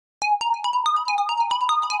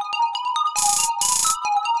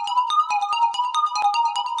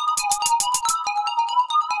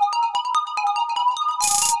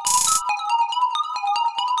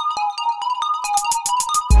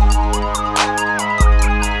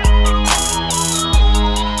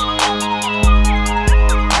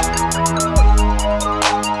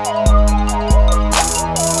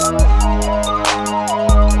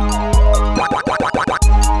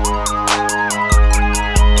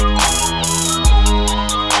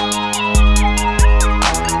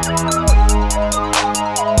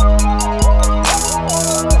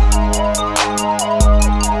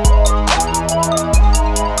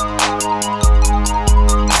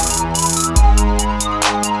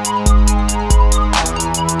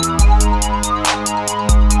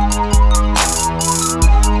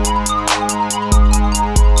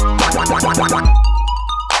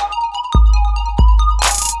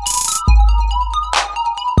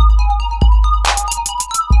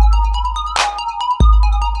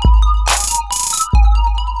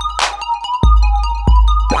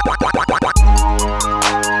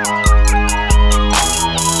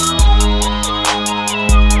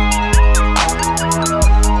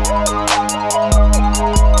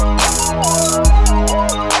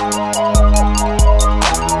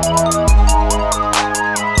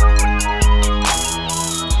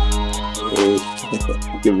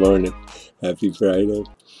Happy Friday.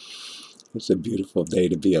 It's a beautiful day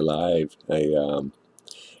to be alive.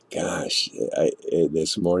 Gosh,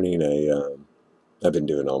 this morning I've been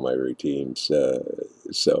doing all my routines.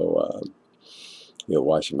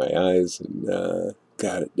 Washing my eyes and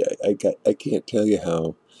God, I can't tell you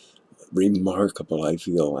how remarkable I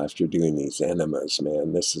feel after doing these enemas,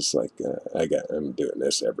 man. This is like I'm doing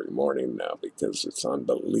this every morning now because it's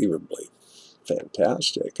unbelievably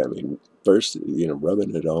fantastic. I mean, first,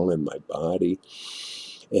 rubbing it all in my body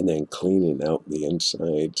and then cleaning out the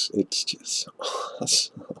insides. It's just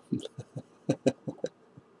awesome.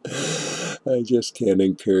 I just can't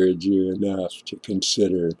encourage you enough to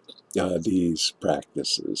consider these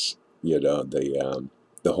practices. The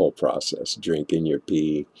whole process: drinking your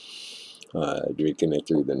pee, drinking it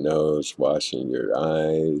through the nose, washing your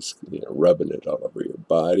eyes, rubbing it all over your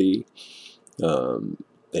body,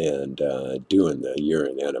 and doing the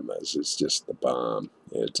urine enemas is just the bomb.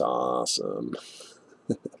 It's awesome.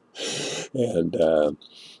 And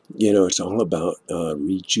it's all about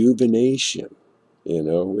rejuvenation,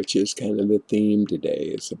 which is kind of the theme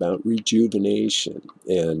today. It's about rejuvenation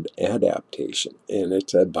and adaptation, and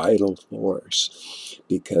it's a vital force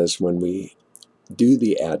because when we do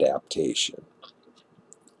the adaptation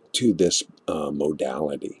to this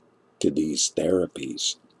modality, to these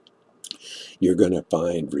therapies, you're going to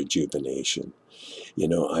find rejuvenation.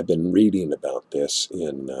 I've been reading about this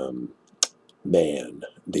in Man,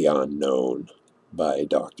 the Unknown by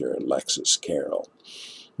Dr. Alexis Carroll.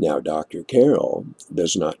 Now, Dr. Carroll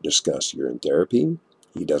does not discuss urine therapy.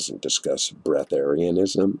 He doesn't discuss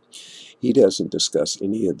breatharianism. He doesn't discuss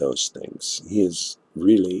any of those things. He is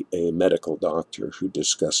really a medical doctor who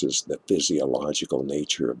discusses the physiological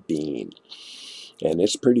nature of being. And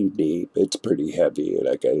it's pretty deep. It's pretty heavy.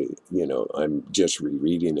 I'm just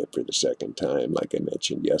rereading it for the second time, like I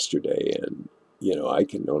mentioned yesterday. And, I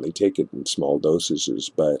can only take it in small dosages,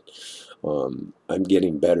 but I'm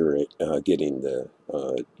getting better at getting the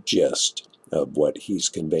gist of what he's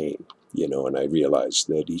conveying. And I realize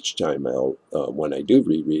that each time when I do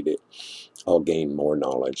reread it, I'll gain more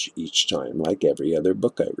knowledge each time, like every other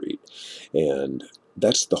book I read. And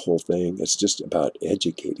that's the whole thing. It's just about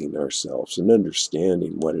educating ourselves and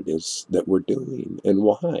understanding what it is that we're doing and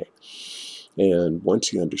why. And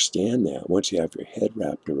once you understand that, once you have your head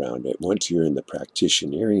wrapped around it, once you're in the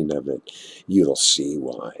practitionering of it, you'll see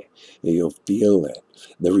why. You'll feel it.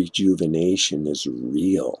 The rejuvenation is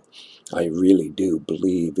real. I really do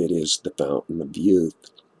believe it is the fountain of youth.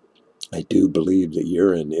 I do believe that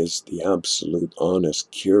urine is the absolute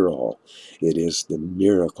honest cure-all. It is the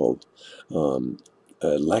miracle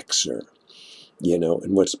elixir,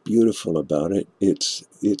 and what's beautiful about it,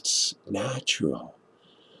 it's natural.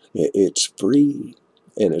 It's free,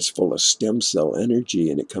 and it's full of stem cell energy,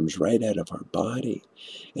 and it comes right out of our body.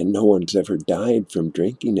 And no one's ever died from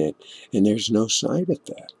drinking it, and there's no side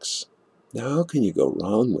effects. Now, how can you go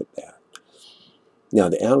wrong with that? Now,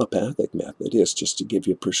 the allopathic method is just to give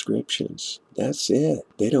you prescriptions. That's it.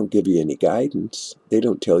 They don't give you any guidance. They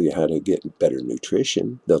don't tell you how to get better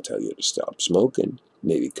nutrition. They'll tell you to stop smoking,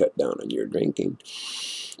 maybe cut down on your drinking.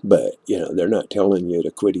 But, they're not telling you to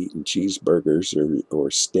quit eating cheeseburgers or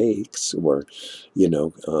steaks or,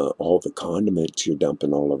 all the condiments you're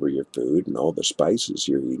dumping all over your food and all the spices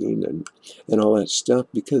you're eating and all that stuff,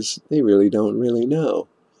 because they really don't really know.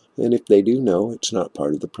 And if they do know, it's not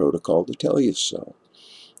part of the protocol to tell you so.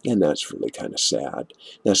 And that's really kind of sad.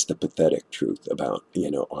 That's the pathetic truth about,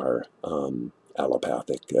 our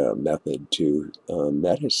allopathic method to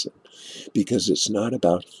medicine, because it's not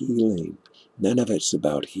about healing. None of it's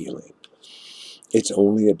about healing. It's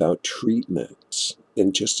only about treatments.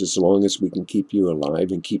 And just as long as we can keep you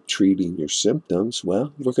alive and keep treating your symptoms,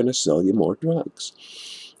 well, we're going to sell you more drugs.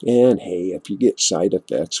 And hey, if you get side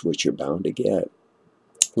effects, which you're bound to get,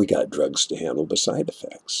 we got drugs to handle the side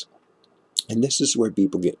effects. And this is where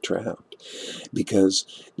people get trapped, because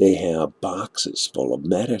they have boxes full of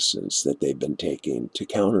medicines that they've been taking to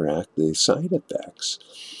counteract the side effects,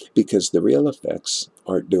 because the real effects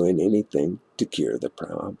aren't doing anything to cure the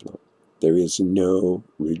problem. There is no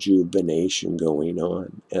rejuvenation going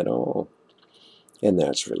on at all. And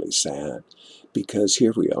that's really sad, because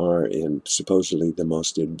here we are in supposedly the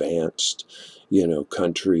most advanced,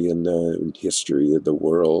 country in the history of the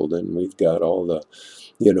world, and we've got all the,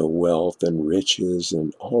 wealth and riches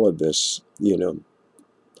and all of this,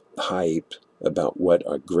 hype about what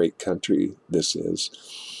a great country this is.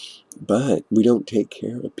 But we don't take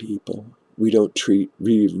care of people. We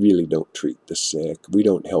really don't treat the sick. We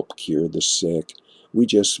don't help cure the sick. We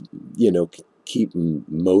just, keep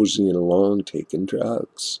moseying along taking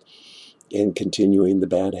drugs. and continuing the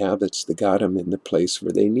bad habits that got them in the place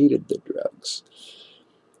where they needed the drugs.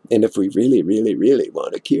 And if we really, really, really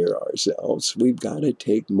want to cure ourselves, we've got to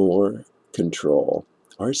take more control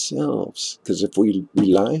ourselves. Because if we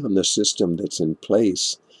rely on the system that's in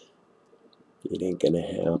place, it ain't going to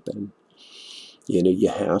happen. You know, you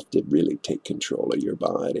have to really take control of your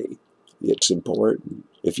body. It's important.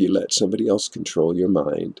 If you let somebody else control your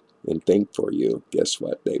mind and think for you, guess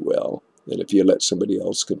what? They will. And if you let somebody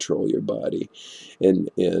else control your body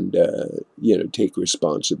and you know, take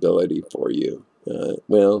responsibility for you,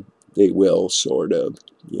 well, they will, sort of,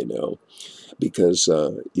 you know, because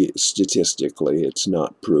statistically it's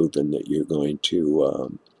not proven that you're going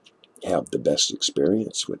to have the best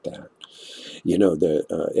experience with that. You know, the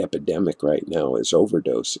epidemic right now is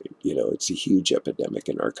overdosing. You know, it's a huge epidemic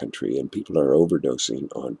in our country, and people are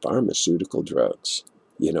overdosing on pharmaceutical drugs,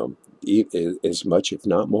 you know, as much, if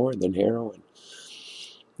not more, than heroin.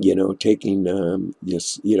 You know, taking,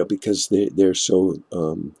 yes, you know, because they're so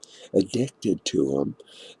addicted to them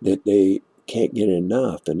that they can't get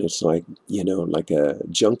enough. And it's like, you know, like a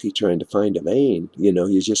junkie trying to find a vein. You know,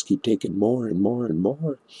 you just keep taking more and more and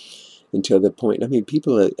more until the point, I mean,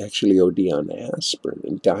 people actually OD on aspirin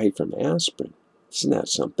and die from aspirin. Isn't that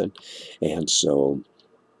something? And so,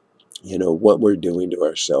 you know, what we're doing to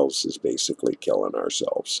ourselves is basically killing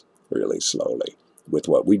ourselves really slowly with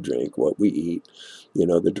what we drink, what we eat, you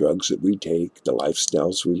know, the drugs that we take, the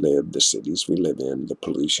lifestyles we live, the cities we live in, the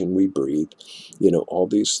pollution we breathe. You know, all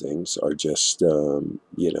these things are just, you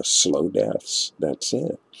know, slow deaths. That's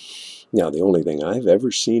it. Now, the only thing I've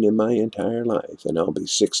ever seen in my entire life, and I'll be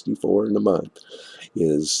 64 in a month,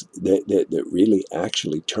 is that really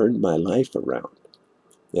actually turned my life around.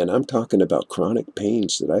 And I'm talking about chronic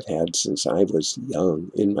pains that I've had since I was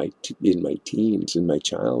young, in my teens, in my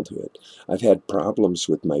childhood. I've had problems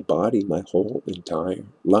with my body my whole entire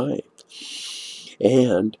life.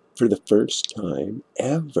 And for the first time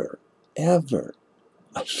ever,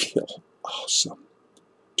 I feel awesome.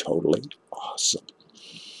 Totally awesome.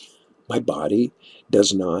 My body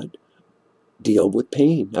does not deal with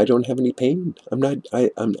pain. I don't have any pain. I'm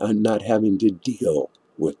not having to deal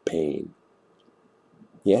with pain.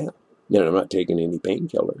 Yeah. And I'm not taking any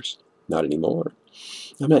painkillers. Not anymore.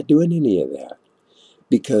 I'm not doing any of that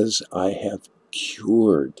because I have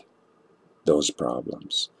cured those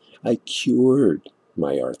problems. I cured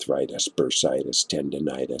my arthritis, bursitis,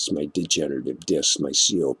 tendonitis, my degenerative disc, my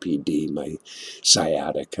COPD, my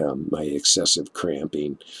sciatica, my excessive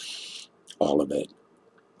cramping, all of it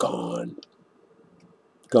gone.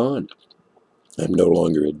 Gone. I'm no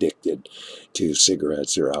longer addicted to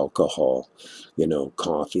cigarettes or alcohol, you know,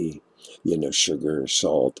 coffee, you know, sugar,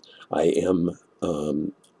 salt. I am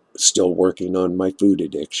still working on my food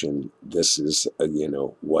addiction. This is, you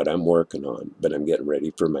know, what I'm working on. But I'm getting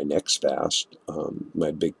ready for my next fast.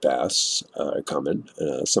 My big fasts are coming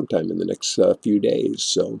sometime in the next few days.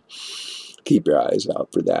 So keep your eyes out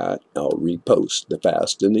for that. I'll repost the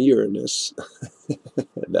fast in the Uranus.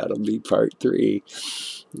 That'll be part 3.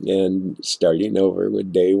 And starting over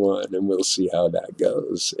with day 1, and we'll see how that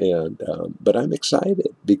goes. And but I'm excited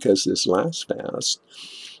because this last fast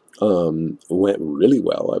went really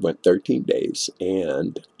well. I went 13 days,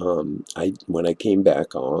 and when I came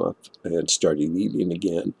back off and started eating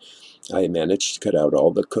again, I managed to cut out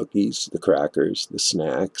all the cookies, the crackers, the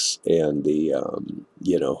snacks, and the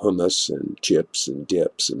you know, hummus and chips and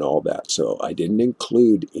dips and all that. So I didn't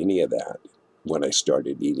include any of that when I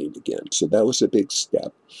started eating again. So that was a big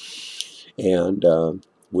step. And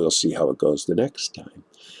we'll see how it goes the next time.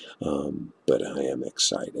 But I am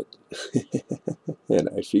excited. And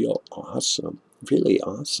I feel awesome. Really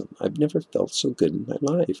awesome. I've never felt so good in my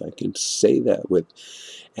life. I can say that with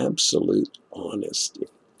absolute honesty.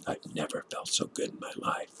 I've never felt so good in my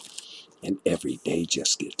life. And every day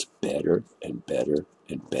just gets better and better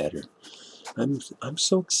and better. I'm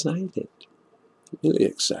so excited. Really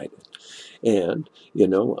excited. And, you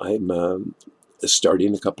know, I'm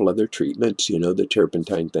starting a couple other treatments, you know, the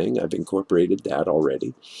turpentine thing. I've incorporated that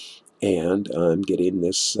already. And I'm getting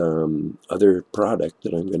this other product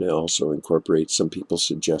that I'm going to also incorporate. Some people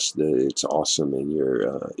suggest that it's awesome in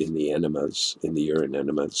your in the enemas, in the urine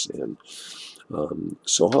enemas. And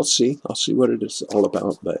so I'll see what it is all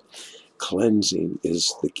about. But cleansing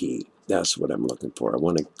is the key. That's what I'm looking for. I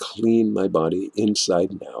want to clean my body inside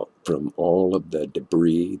and out from all of the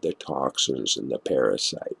debris, the toxins, and the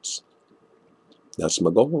parasites. That's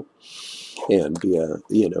my goal. And be a,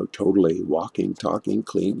 you know, totally walking, talking,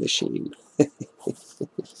 clean machine.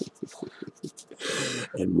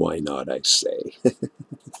 And why not, I say.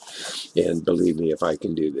 And believe me, if I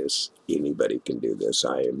can do this, anybody can do this.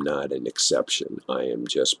 I am not an exception. I am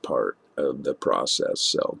just part of the process.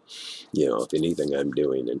 So, if anything I'm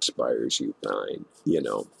doing inspires you, fine,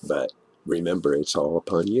 but remember, it's all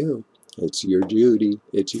upon you. It's your duty.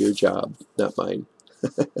 It's your job, not mine.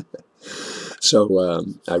 So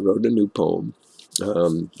I wrote a new poem.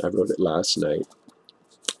 I wrote it last night,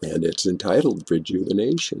 and it's entitled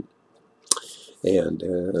Rejuvenation. And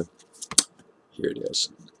here it is.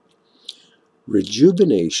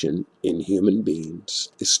 Rejuvenation in human beings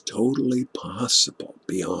is totally possible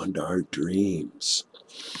beyond our dreams.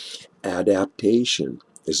 Adaptation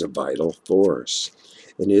is a vital force,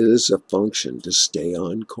 and it is a function to stay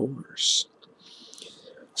on course.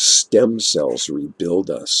 Stem cells rebuild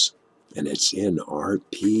us, and it's in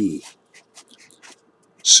RP.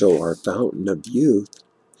 So our fountain of youth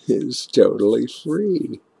is totally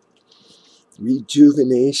free.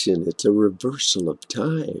 Rejuvenation, it's a reversal of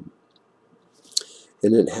time.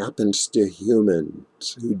 And it happens to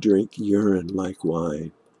humans who drink urine like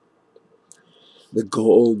wine. The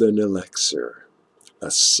golden elixir, a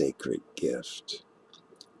sacred gift.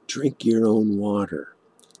 Drink your own water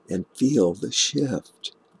and feel the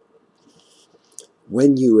shift.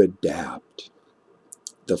 When you adapt,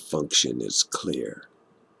 the function is clear.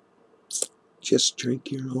 Just drink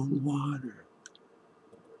your own water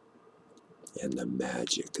and the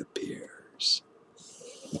magic appears.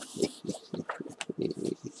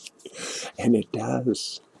 And it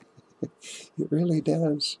does. It really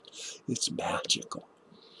does. It's magical.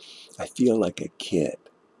 I feel like a kid.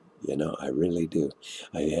 I really do.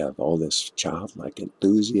 I have all this childlike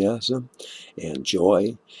enthusiasm and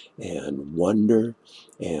joy and wonder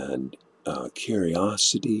and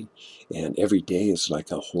curiosity. And every day is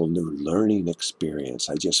like a whole new learning experience.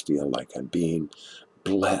 I just feel like I'm being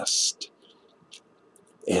blessed.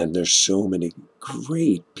 And there's so many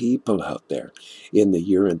great people out there in the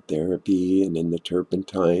urine therapy and in the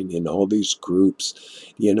turpentine, in all these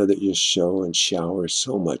groups, that just show and shower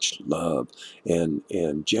so much love and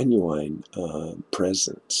genuine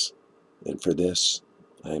presence. And for this,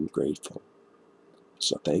 I am grateful.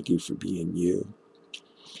 So thank you for being you.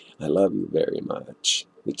 I love you very much.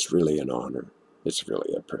 It's really an honor. It's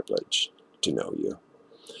really a privilege to know you.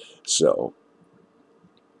 So,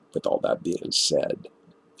 with all that being said,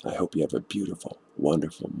 I hope you have a beautiful,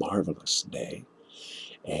 wonderful, marvelous day.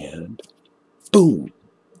 And boom!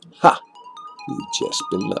 Ha! You've just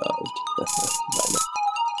been loved. Bye now.